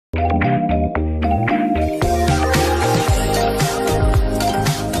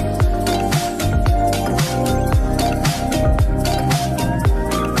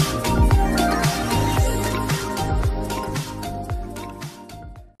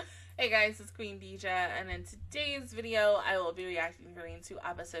Hey guys, it's Queendija, and in today's video, I will be reacting to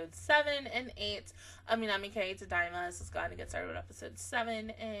episodes 7 and 8 of Minami-ke Tadaima. So let's go ahead and get started with episode 7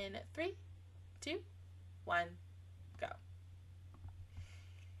 in 3, 2, 1, go.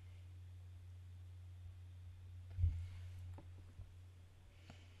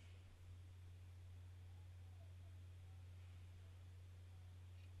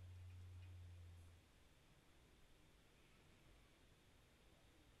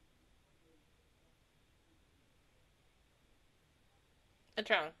 What's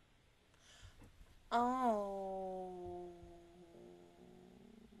wrong? Oh.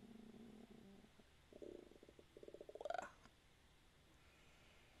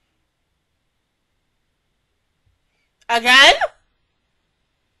 Again?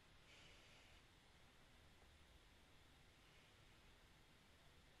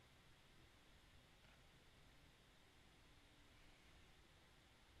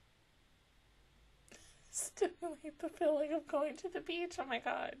 Stimulate the feeling of going to the beach. Oh my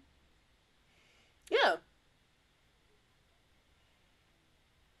god. Yeah.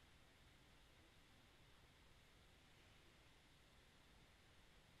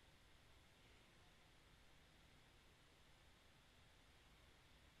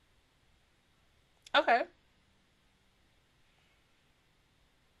 Okay.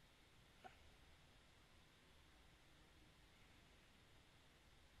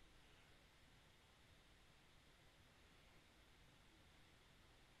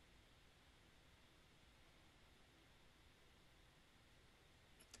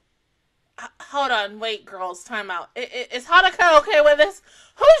 Hold on, wait, girls, time out. Is Hanukkah okay with this?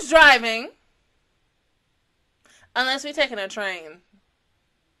 Who's driving? Unless we taking a train.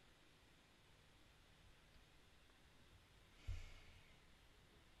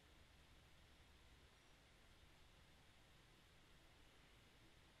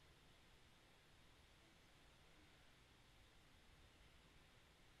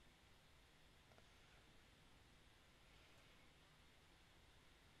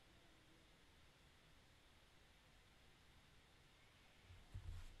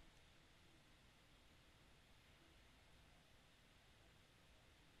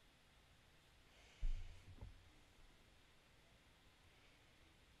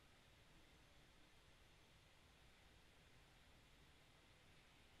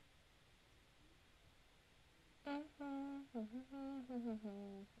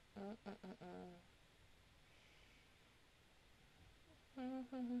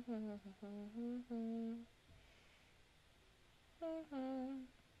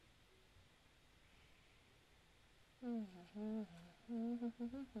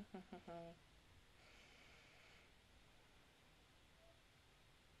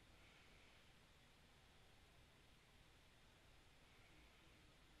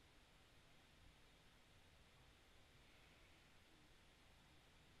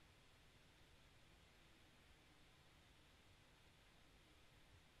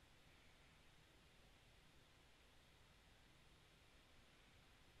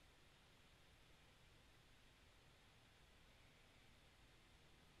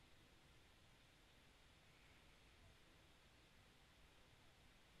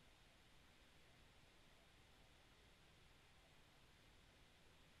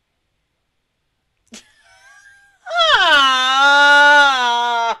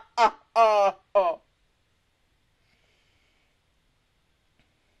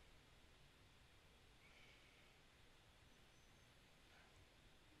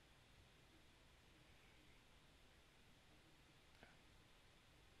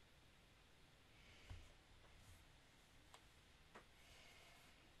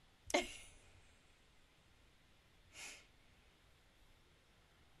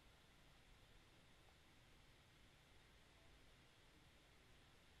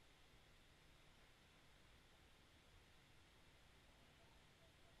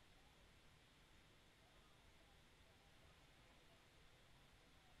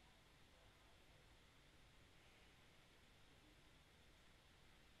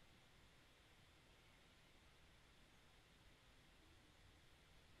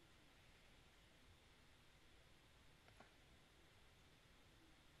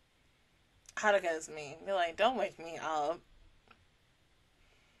 Hanukkah is me. They're like, don't wake me up.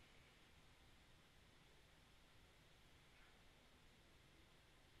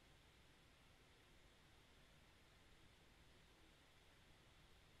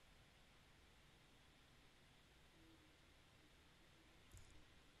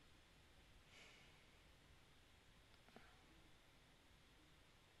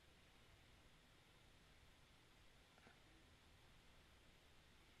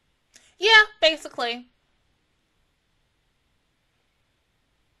 Yeah, basically.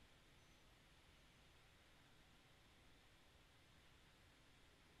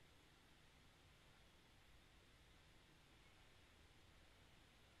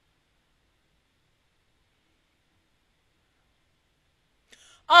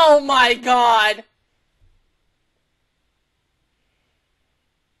 Oh my god!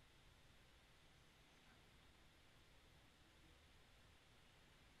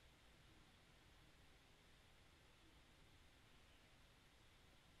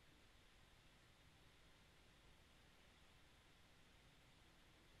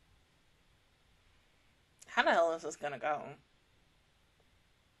 How the hell is this gonna go?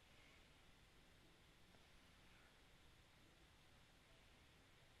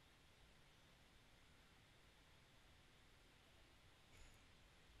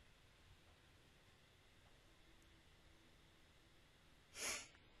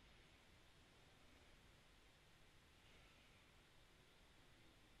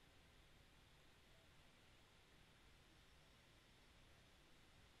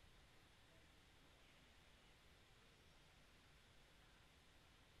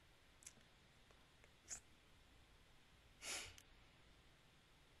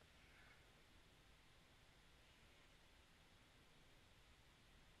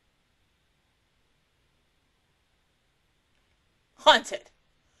 Haunted.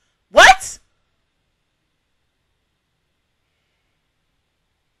 What?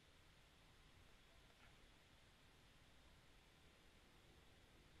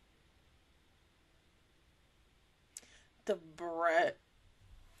 The bread.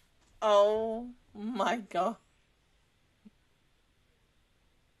 Oh my god.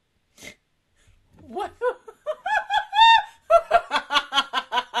 What?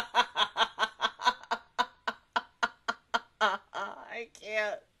 I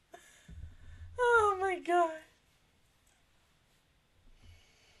can't. Oh my god.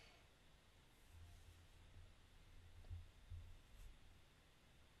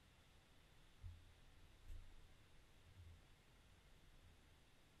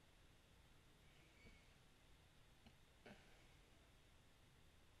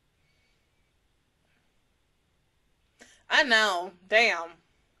 I know. Damn.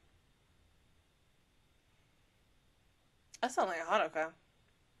 That sounds like a Hanukkah.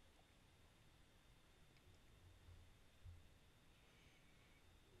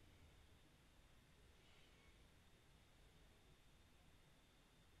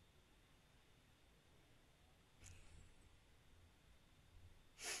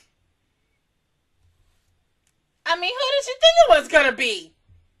 I mean, who did you think it was gonna be?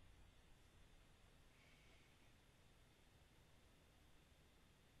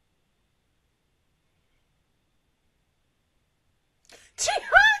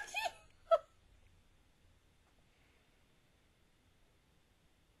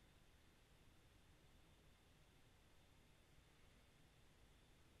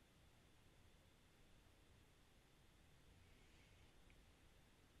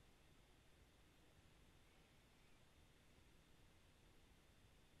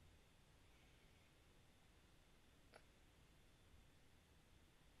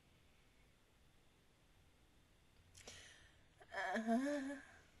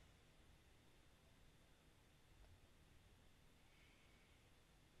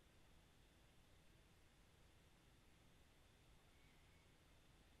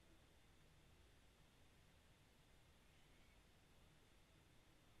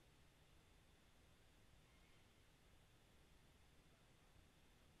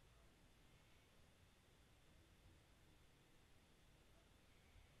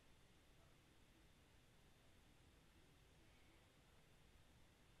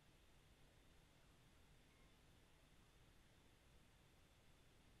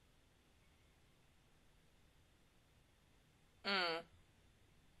 Mm.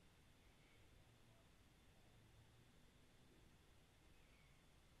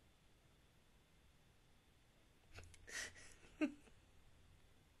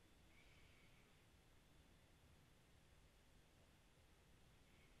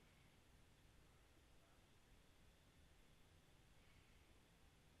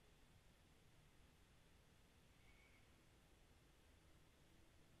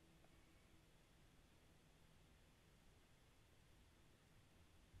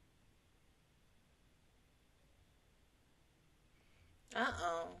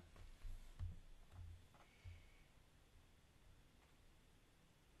 Uh-oh.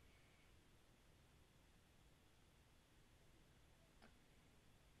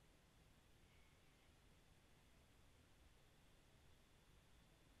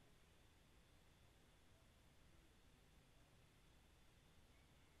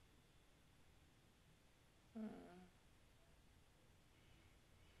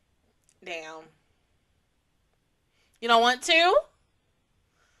 Damn. You don't want to?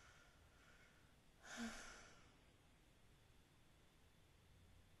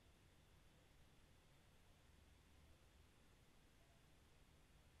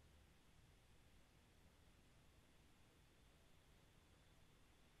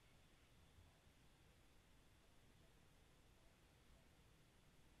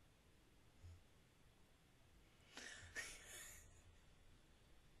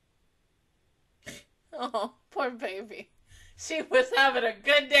 Oh, poor baby. She was having a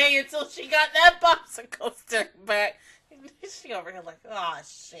good day until she got that popsicle stick back. She over here like, oh,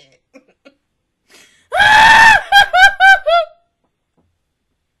 shit.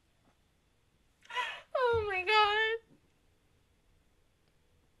 Oh, my God.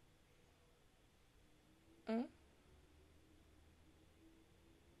 Mm?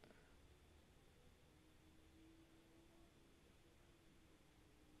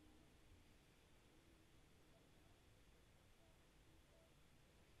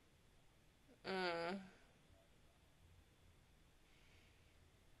 Mm.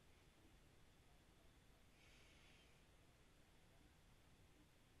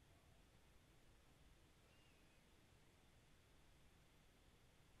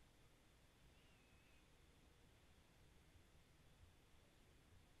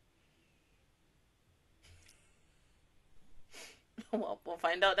 Well, we'll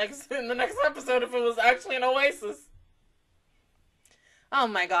find out in the next episode if it was actually an oasis. Oh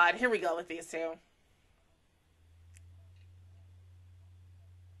my God, here we go with these two.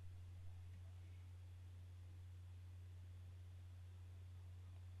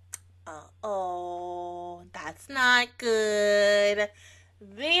 Uh-oh, that's not good.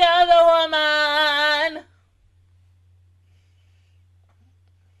 The other woman.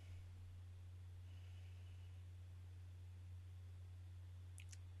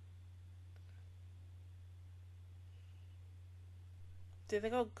 Do they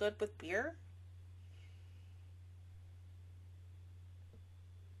go good with beer?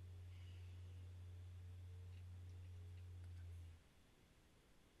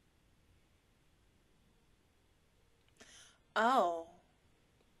 Oh.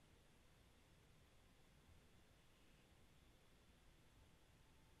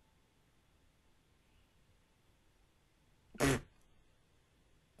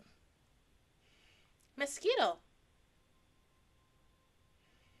 Mosquito.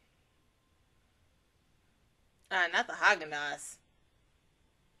 Not the Haagen-Dazs.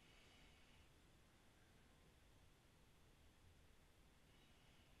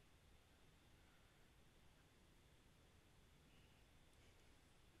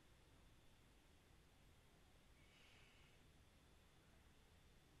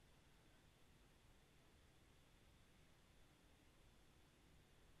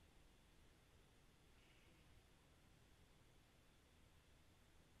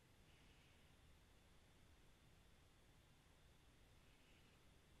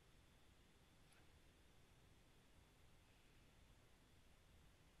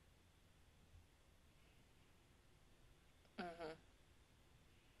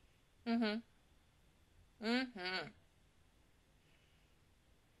 Mm-hmm. Mm-hmm.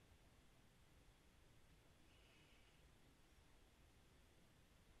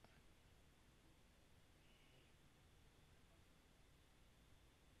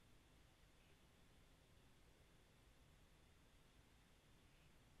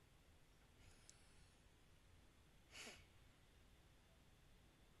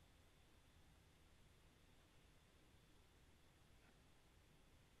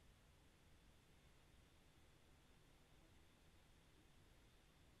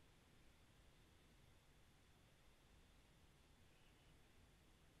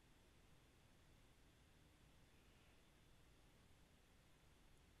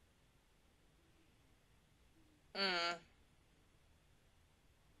 Mm.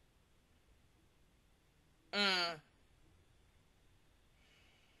 Mm.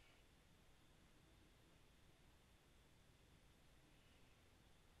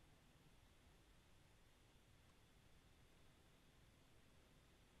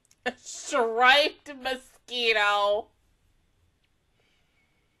 A striped mosquito.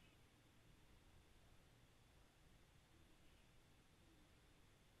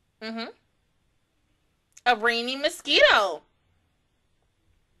 Mm-hmm. A rainy mosquito.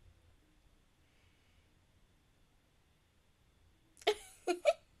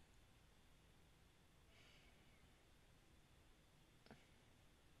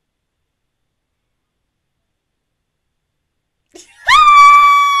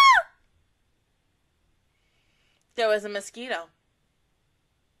 There was a mosquito.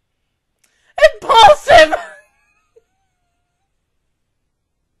 lost him!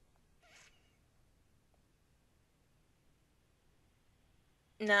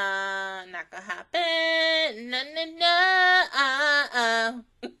 Nah, not gonna happen. Nah, nah, nah.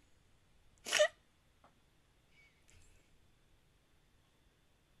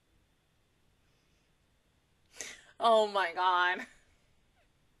 Oh my god.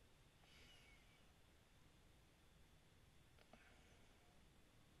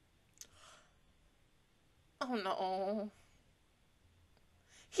 Oh no.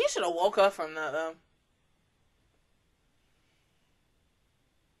 He should have woke up from that though.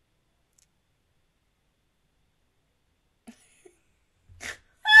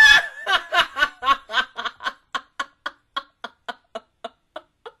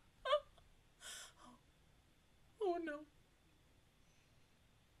 Oh no.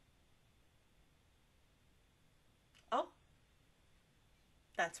 Oh.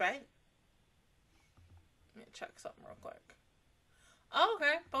 That's right. Let me check something real quick. Oh,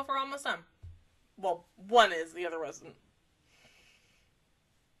 okay. Both are almost done. Well, one is, the other wasn't.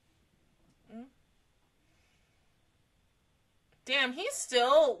 Damn, he's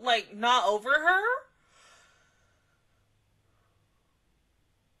still, like, not over her?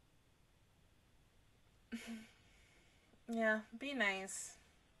 Yeah, be nice.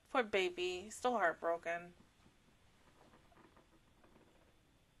 Poor baby. Still heartbroken.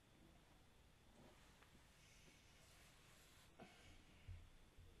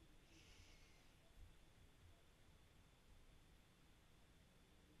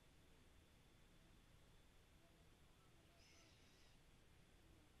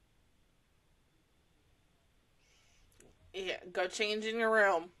 Yeah, go change in your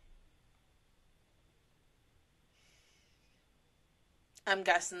room. I'm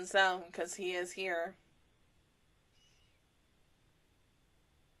guessing so, because he is here.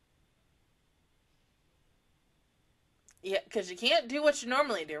 Yeah, because you can't do what you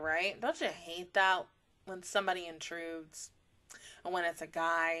normally do, right? Don't you hate that when somebody intrudes? And when it's a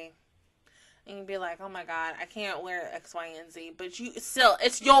guy, and you'd be like, oh my god, I can't wear X, Y, and Z. But you still,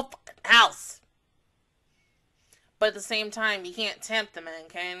 it's your house. But at the same time, you can't tempt them in,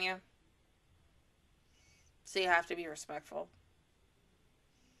 can you? So you have to be respectful.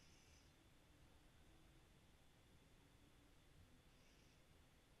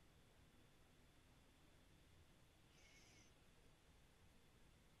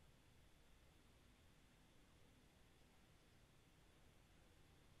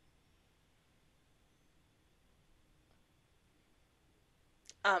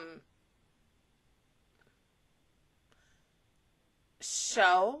 Um,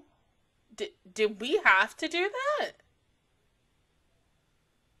 show? Did we have to do that?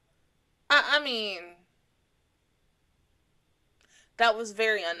 I mean, that was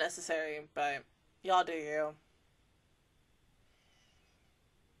very unnecessary, but y'all do you.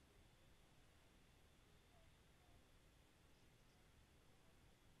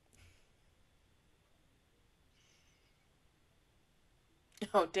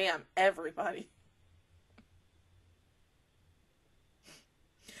 Oh, damn, everybody.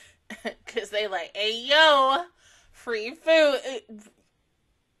 Because they like, hey, yo, free food.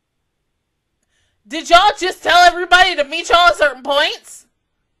 Did y'all just tell everybody to meet y'all at certain points?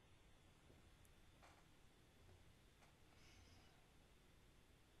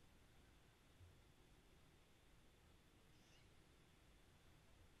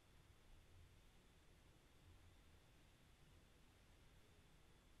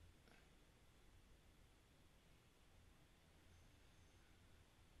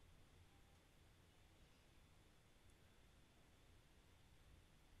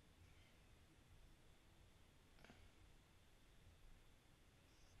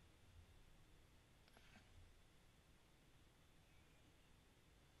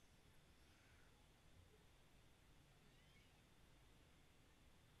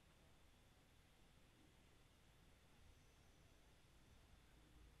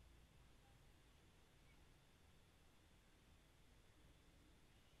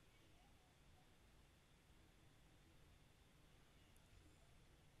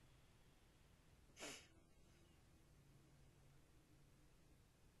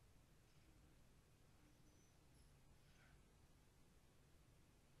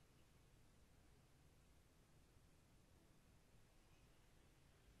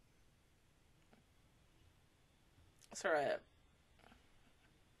 That's right.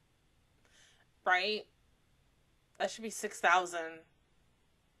 Right? That should be 6,000.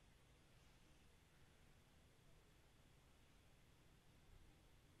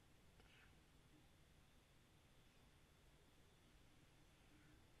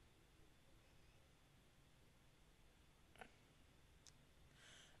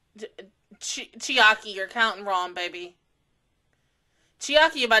 Chiaki, you're counting wrong, baby.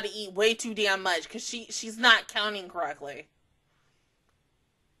 Chiaki about to eat way too damn much because she's not counting correctly.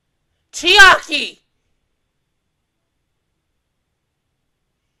 Chiaki!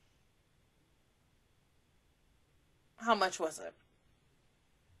 How much was it?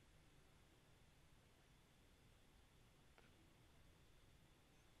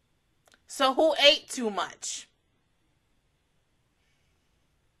 So who ate too much?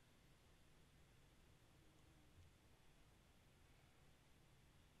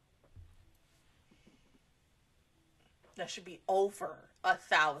 That should be over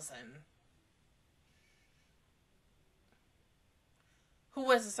 1,000. Who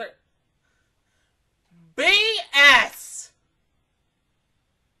was the certain? BS!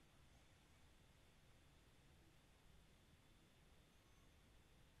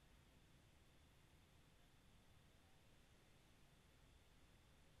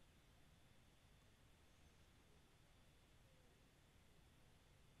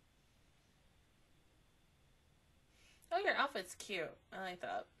 Oh, your outfit's cute. I like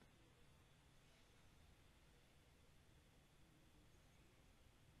that.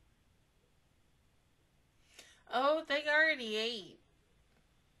 Oh, they already ate.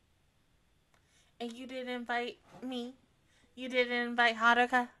 And you didn't invite me? You didn't invite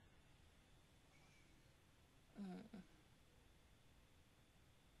Haruka?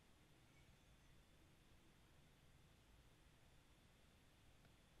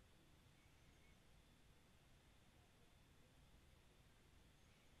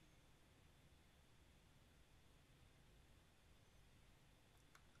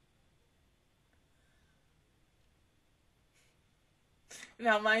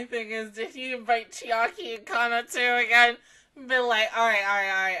 Now, my thing is, did you invite Chiaki and Kana too again? Be like,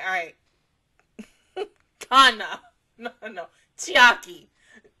 alright. Kana. No. Chiaki.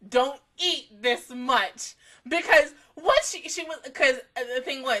 Don't eat this much. Because what she was, because the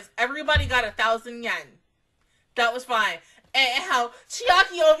thing was, everybody got 1,000 yen. That was fine. And how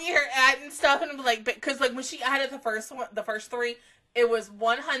Chiaki over here adding stuff, and like, because like when she added the first three, it was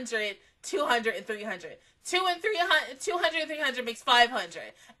 100, 200, and 300. 200 and 300 makes 500.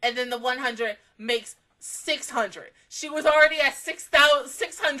 And then the 100 makes 600. She was already at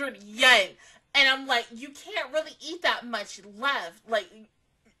 600 yen. And I'm like, you can't really eat that much left, like,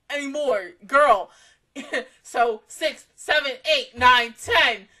 anymore, girl. So 6, 7, 8, 9,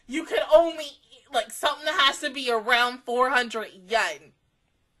 10. You can only eat, like, something that has to be around 400 yen.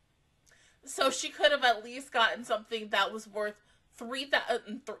 So she could have at least gotten something that was worth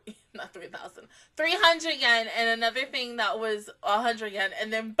 300 yen, and another thing that was 100 yen,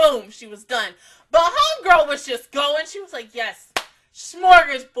 and then boom, she was done. But homegirl was just going. She was like, yes,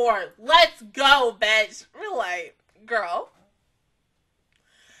 smorgasbord, let's go, bitch. We're like, girl,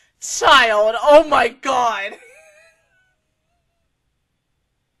 child, oh my god.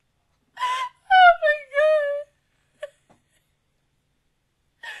 Oh my god.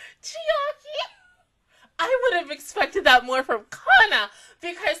 Chiaki. I would have expected that more from Kana,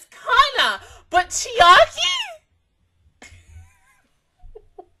 because Kana, but Chiaki?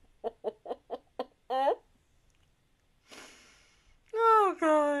 Oh,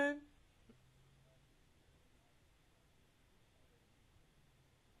 God.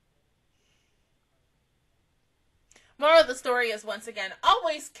 Moral of the story is, once again,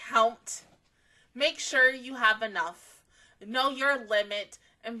 always count. Make sure you have enough. Know your limit.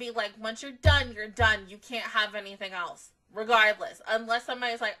 And be like, once you're done, you're done. You can't have anything else. Regardless. Unless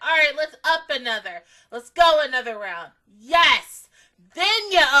somebody's like, alright, let's up another. Let's go another round. Yes!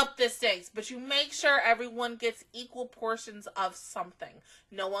 Then you up the stakes. But you make sure everyone gets equal portions of something.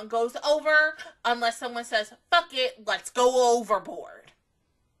 No one goes over unless someone says, fuck it, let's go overboard.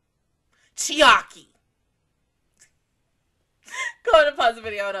 Chiaki. Go ahead and pause the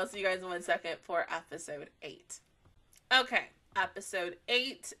video and I'll see you guys in 1 second for episode 8. Okay. Episode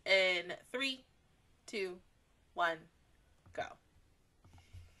 8 in 3, 2, 1, go.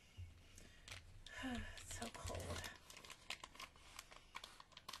 It's so cold.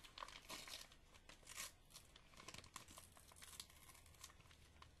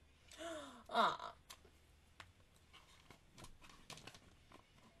 Aw.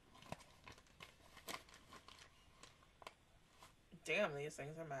 Damn, these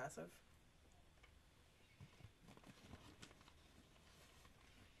things are massive.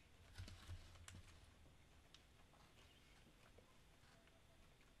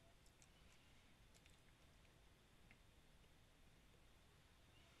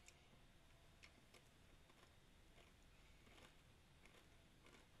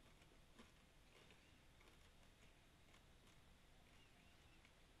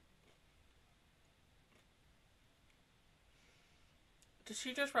 Did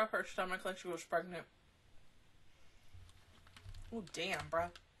she just rub her stomach like she was pregnant? Oh, damn, bro.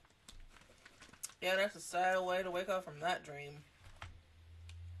 Yeah, that's a sad way to wake up from that dream.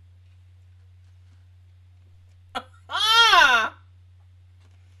 Ah!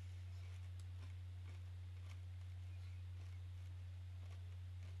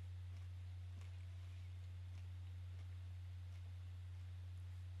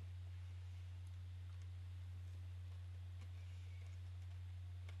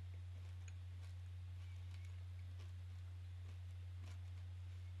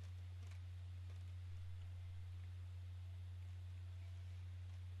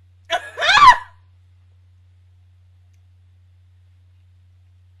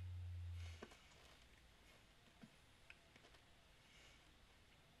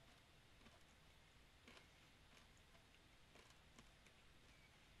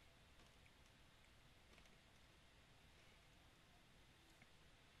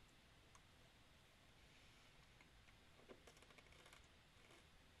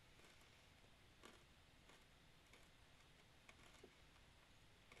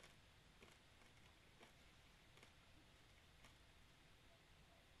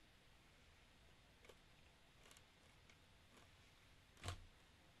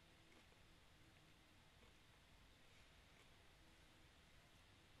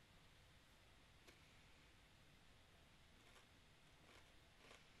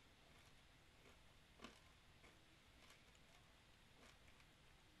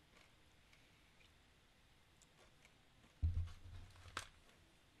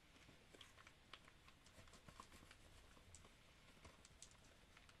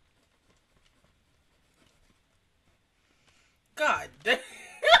 God damn.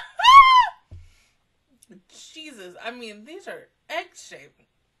 Jesus. I mean, these are egg-shaped.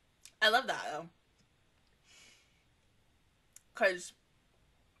 I love that, though. Because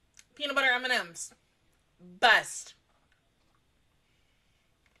peanut butter M&M's. Best.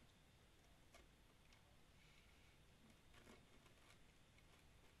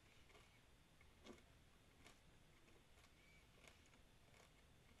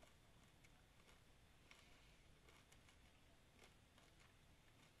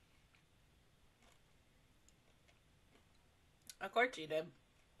 Of course you did.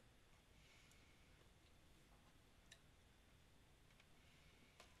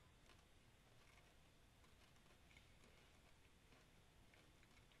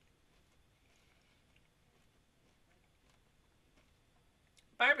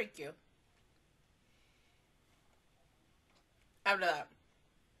 Barbecue. After that.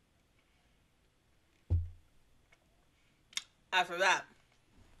 After that.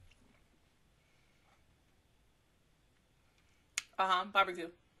 Barbecue.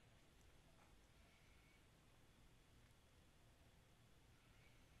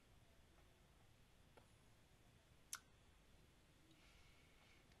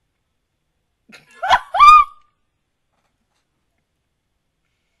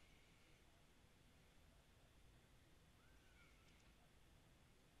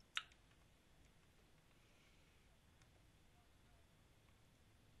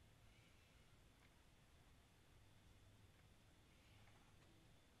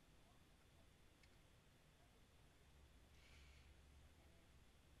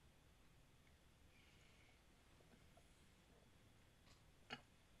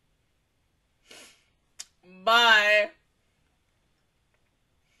 Bye.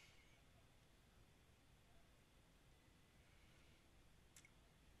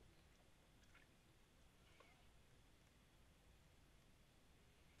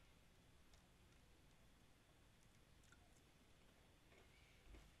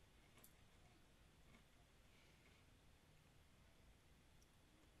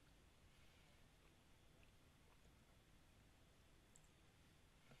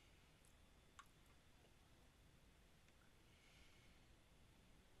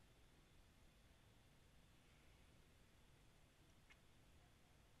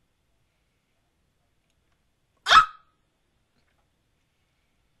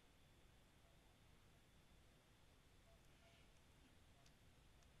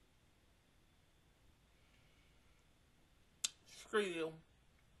 Screw you.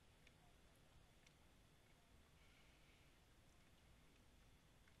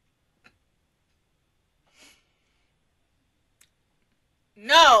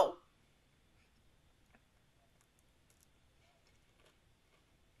 No.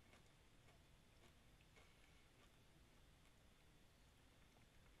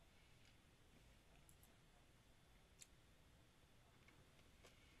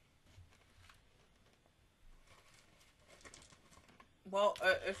 Well,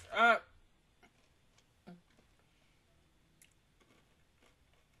 it's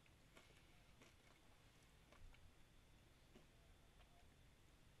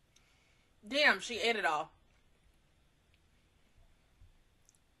damn, she ate it all.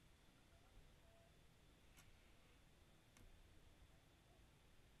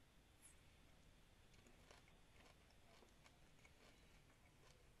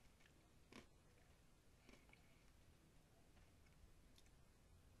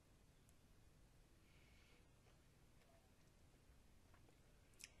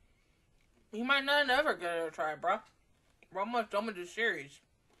 You might not ever get it a try, bro. We're almost done with this series.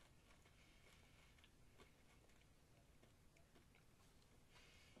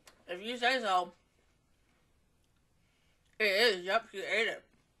 If you say so. It is, yep, she ate it.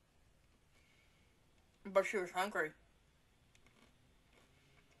 But she was hungry.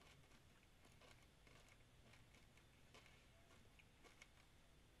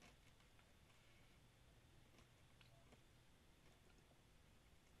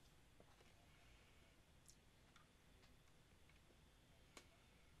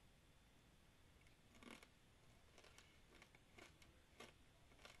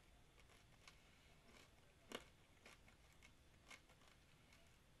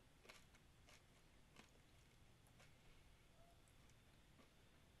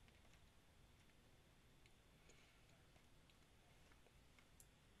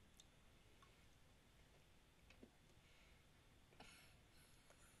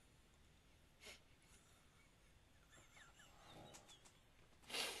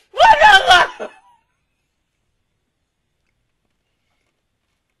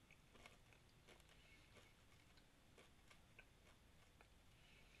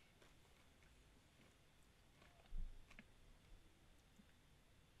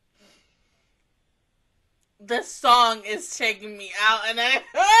 This song is taking me out, and I...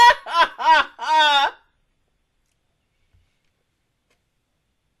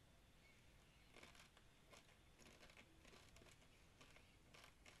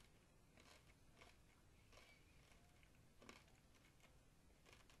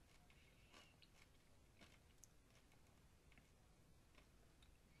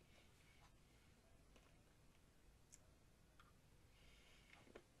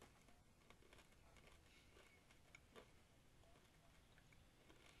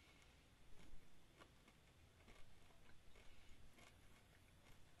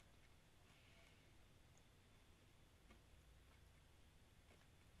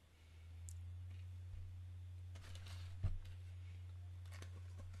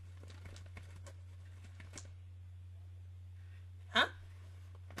 Huh?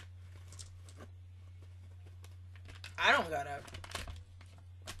 I don't got it.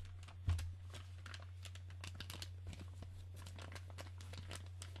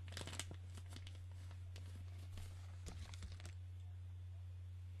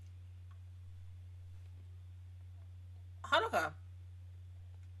 Hanukkah.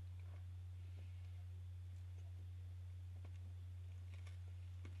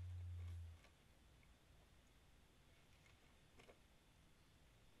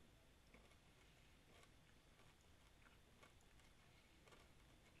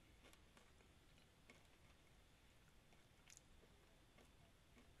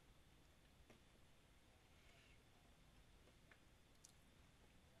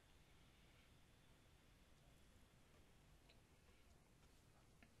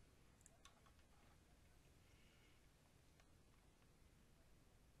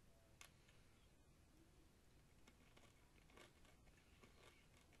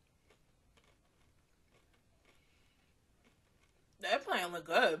 That plan look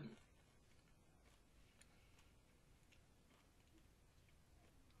good.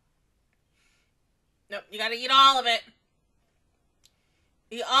 Nope, you gotta eat all of it.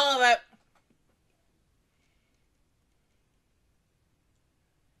 Eat all of it.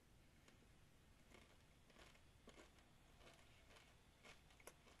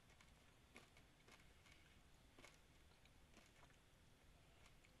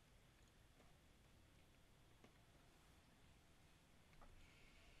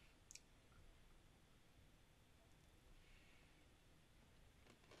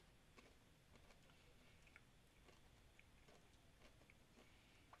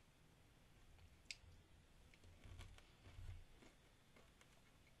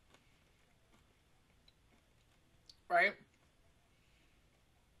 Right?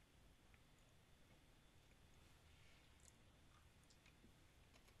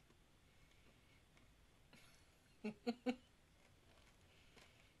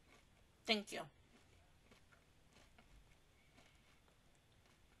 Thank you.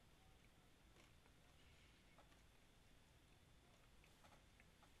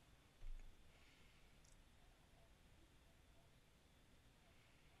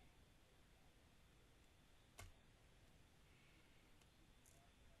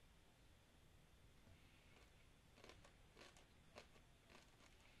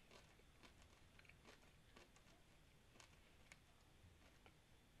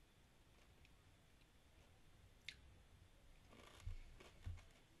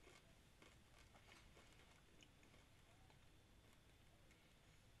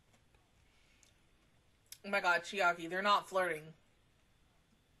 my god, Chiaki, they're not flirting.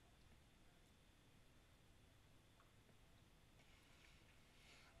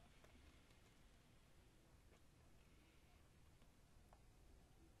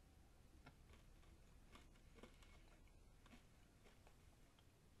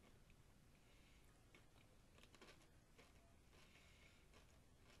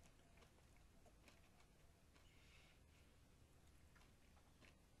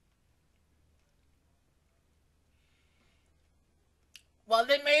 Well,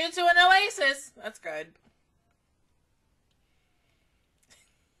 they made it to an oasis. That's good.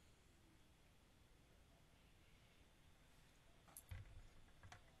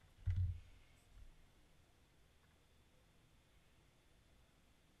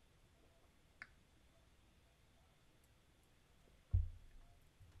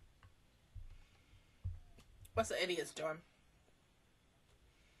 What's the idiot's doing?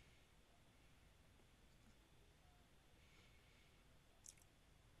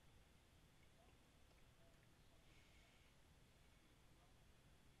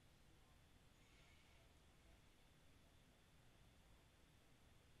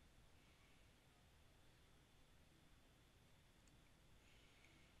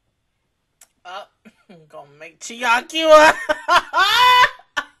 Oh, I'm gonna make Chiaki.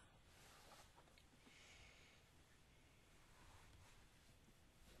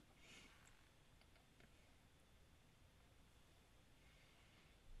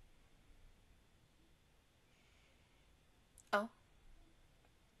 Oh.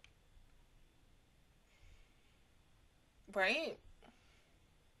 Right?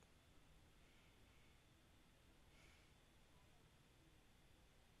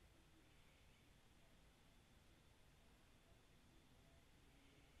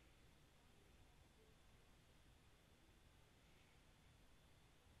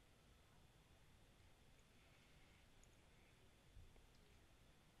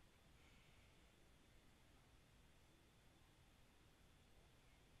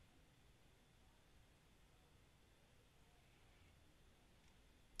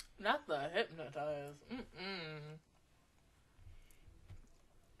 Not the hypnotize. Mm-mm.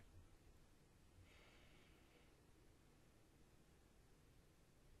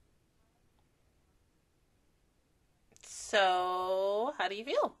 So, how do you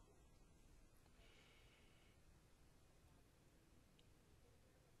feel?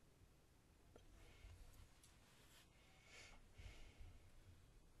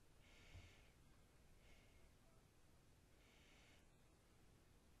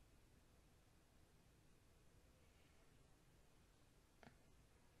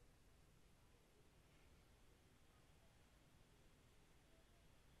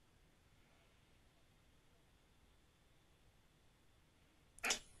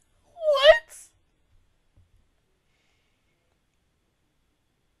 What?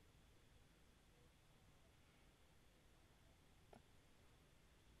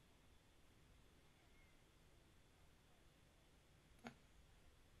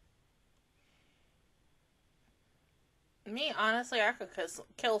 Me, honestly, I could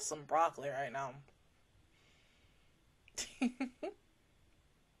kill some broccoli right now.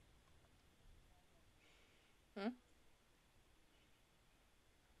 Hmm?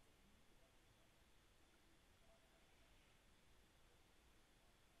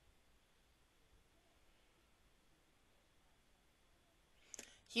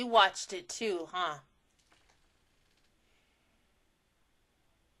 You watched it too, huh?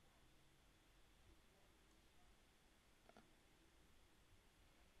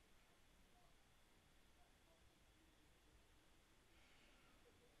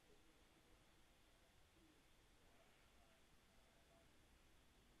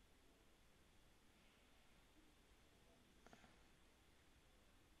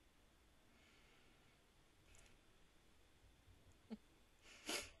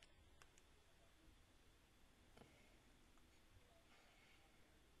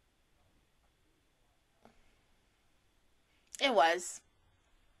 It was.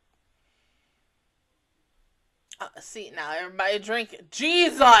 See, now everybody drink it.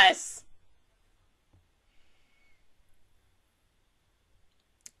 Jesus!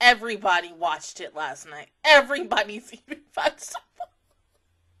 Everybody watched it last night. Everybody's eating vegetables.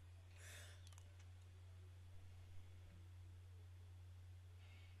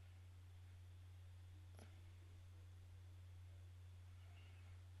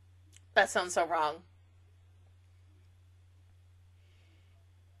 That sounds so wrong.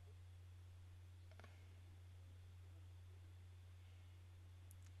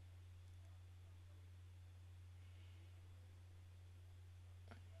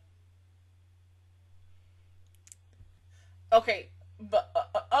 Okay, but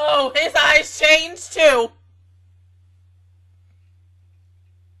oh, his eyes changed too.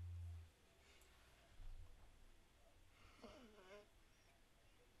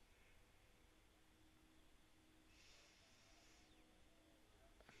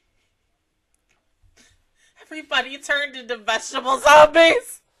 Everybody turned into vegetable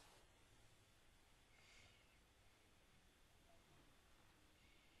zombies.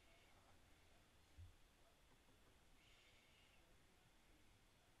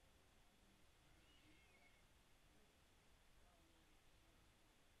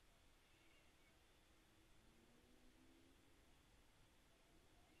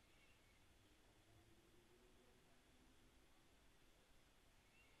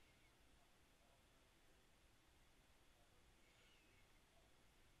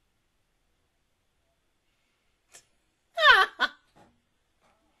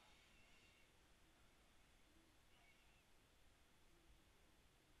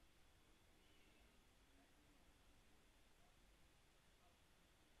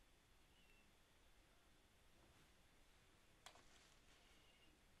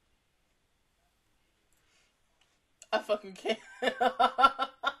 I fucking can't.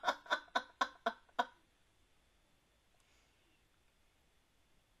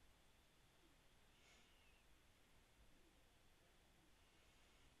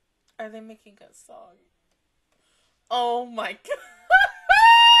 Are they making a song? Oh my god.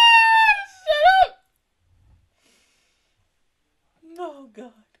 Shut up! Oh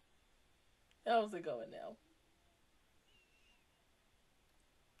god. How's it going now?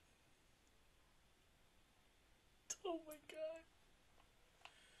 Oh my god.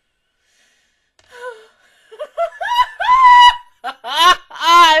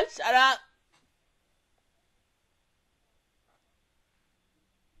 Shut up.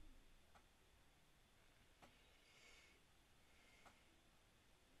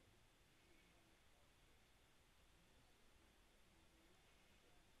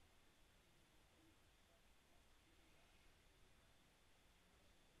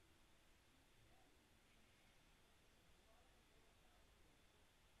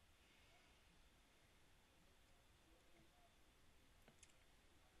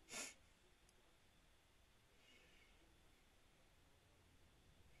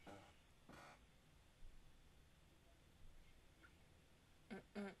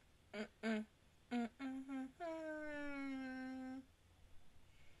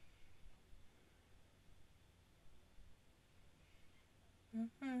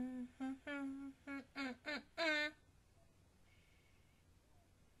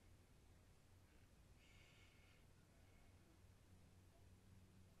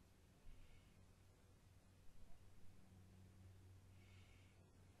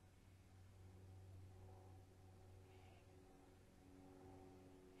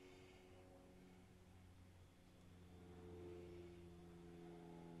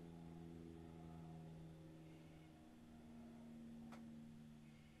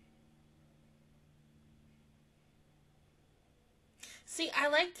 See, I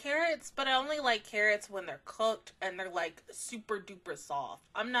like carrots, but I only like carrots when they're cooked and they're like super duper soft.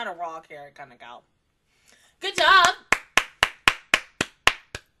 I'm not a raw carrot kind of gal. Good job!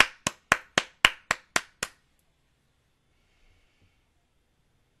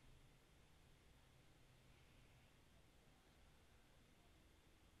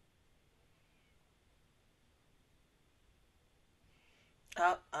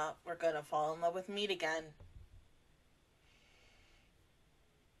 Oh, we're gonna fall in love with meat again.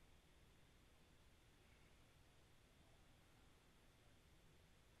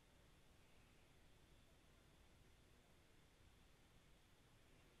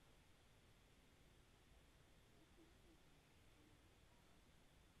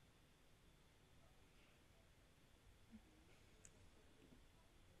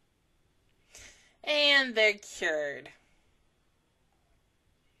 And they're cured.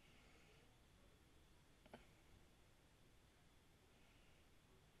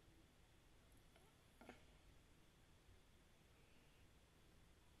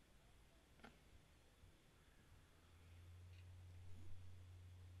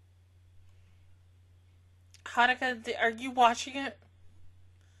 Haruka, are you watching it?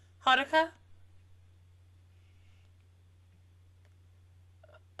 Haruka?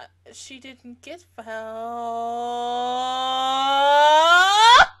 She didn't get well.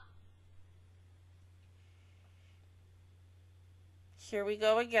 Here we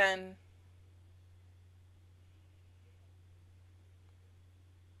go again.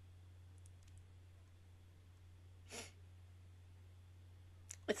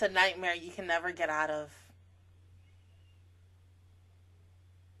 It's a nightmare you can never get out of.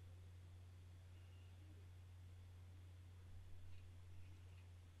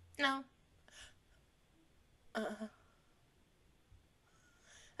 No.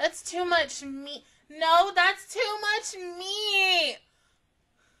 That's too much meat. No, that's too much meat.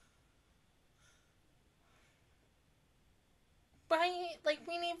 Right? Like,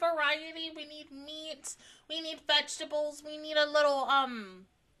 we need variety. We need meat. We need vegetables. We need a little,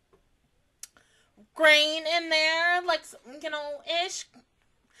 grain in there. Like, you know, ish.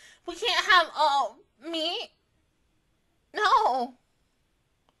 We can't have, meat. No.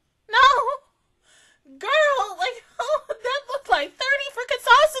 No. Girl, like, oh, that looked like 30 freaking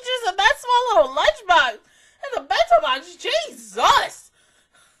sausages in that small little lunchbox. And the bento box, Jesus.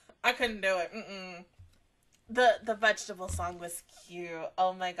 I couldn't do it. The vegetable song was cute.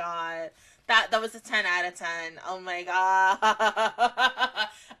 Oh my god. That was a 10 out of 10. Oh my god. I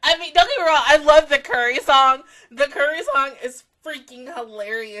mean, don't get me wrong, I love the curry song. The curry song is freaking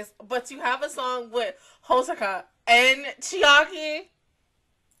hilarious. But to have a song with Hosaka and Chiaki,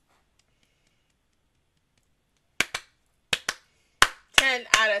 10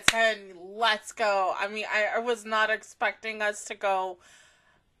 out of 10. Let's go. I mean, I was not expecting us to go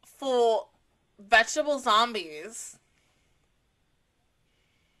full vegetable zombies.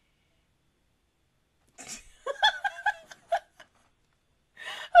 I'm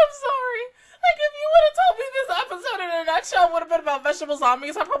sorry. Like, if you would have told me this episode in a nutshell would have been about vegetable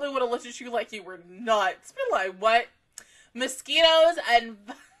zombies, I probably would have looked at you like you were nuts. Be like, what? Mosquitoes and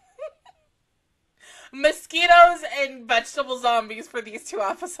mosquitoes and vegetable zombies for these 2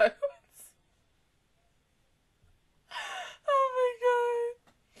 episodes. Oh my god.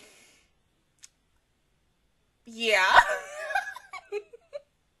 Yeah.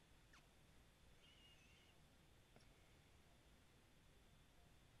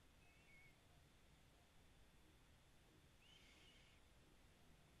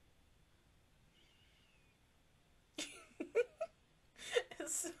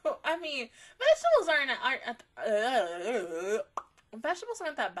 So, I mean, vegetables aren't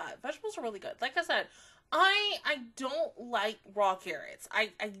that bad. Vegetables are really good. Like I said, I don't like raw carrots. I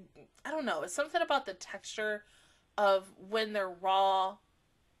don't know. It's something about the texture of when they're raw.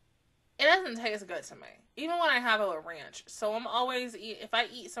 It doesn't taste good to me. Even when I have it with ranch. So I'm always if I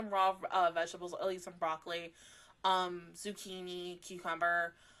eat some raw vegetables, I'll eat some broccoli, zucchini,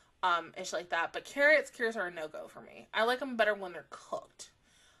 cucumber, ish like that. But carrots are a no-go for me. I like them better when they're cooked.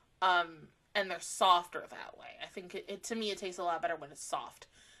 And they're softer that way. I think it to me, it tastes a lot better when it's soft.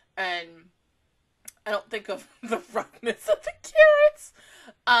 And I don't think of the roughness of the carrots.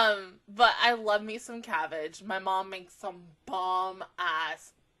 But I love me some cabbage. My mom makes some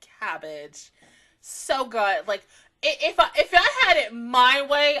bomb-ass cabbage. So good. Like, if I had it my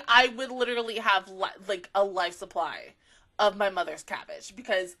way, I would literally have, like, a life supply of my mother's cabbage.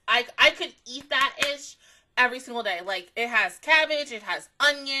 Because I could eat that-ish every single day. Like, it has cabbage, it has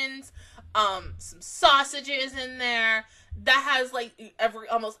onions, some sausages in there. That has, like,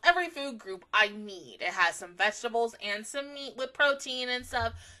 almost every food group I need. It has some vegetables and some meat with protein and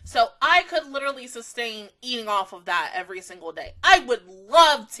stuff. So I could literally sustain eating off of that every single day. I would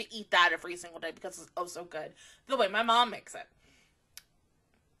love to eat that every single day because it's oh so good. The way my mom makes it.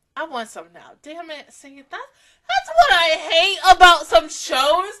 I want some now. Damn it. See, that's what I hate about some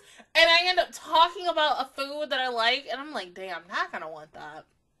shows. And I end up talking about a food that I like. And I'm like, damn, I'm not going to want that.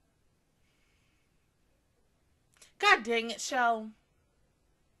 God dang it, show.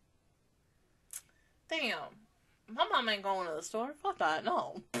 Damn. My mom ain't going to the store. Fuck that.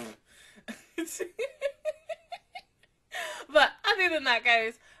 No. But other than that,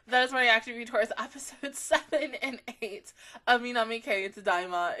 guys, that is my reaction review towards episodes 7 and 8 of Minami-ke to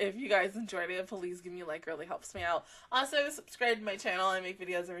Tadaima. If you guys enjoyed it, please give me a like. It really helps me out. Also, subscribe to my channel. I make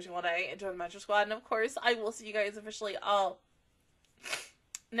videos every single day. Enjoy the Metro Squad. And of course, I will see you guys officially all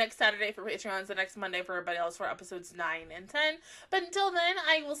next Saturday for Patreons and next Monday for everybody else for episodes 9 and 10. But until then,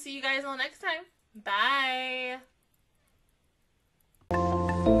 I will see you guys all next time. Bye!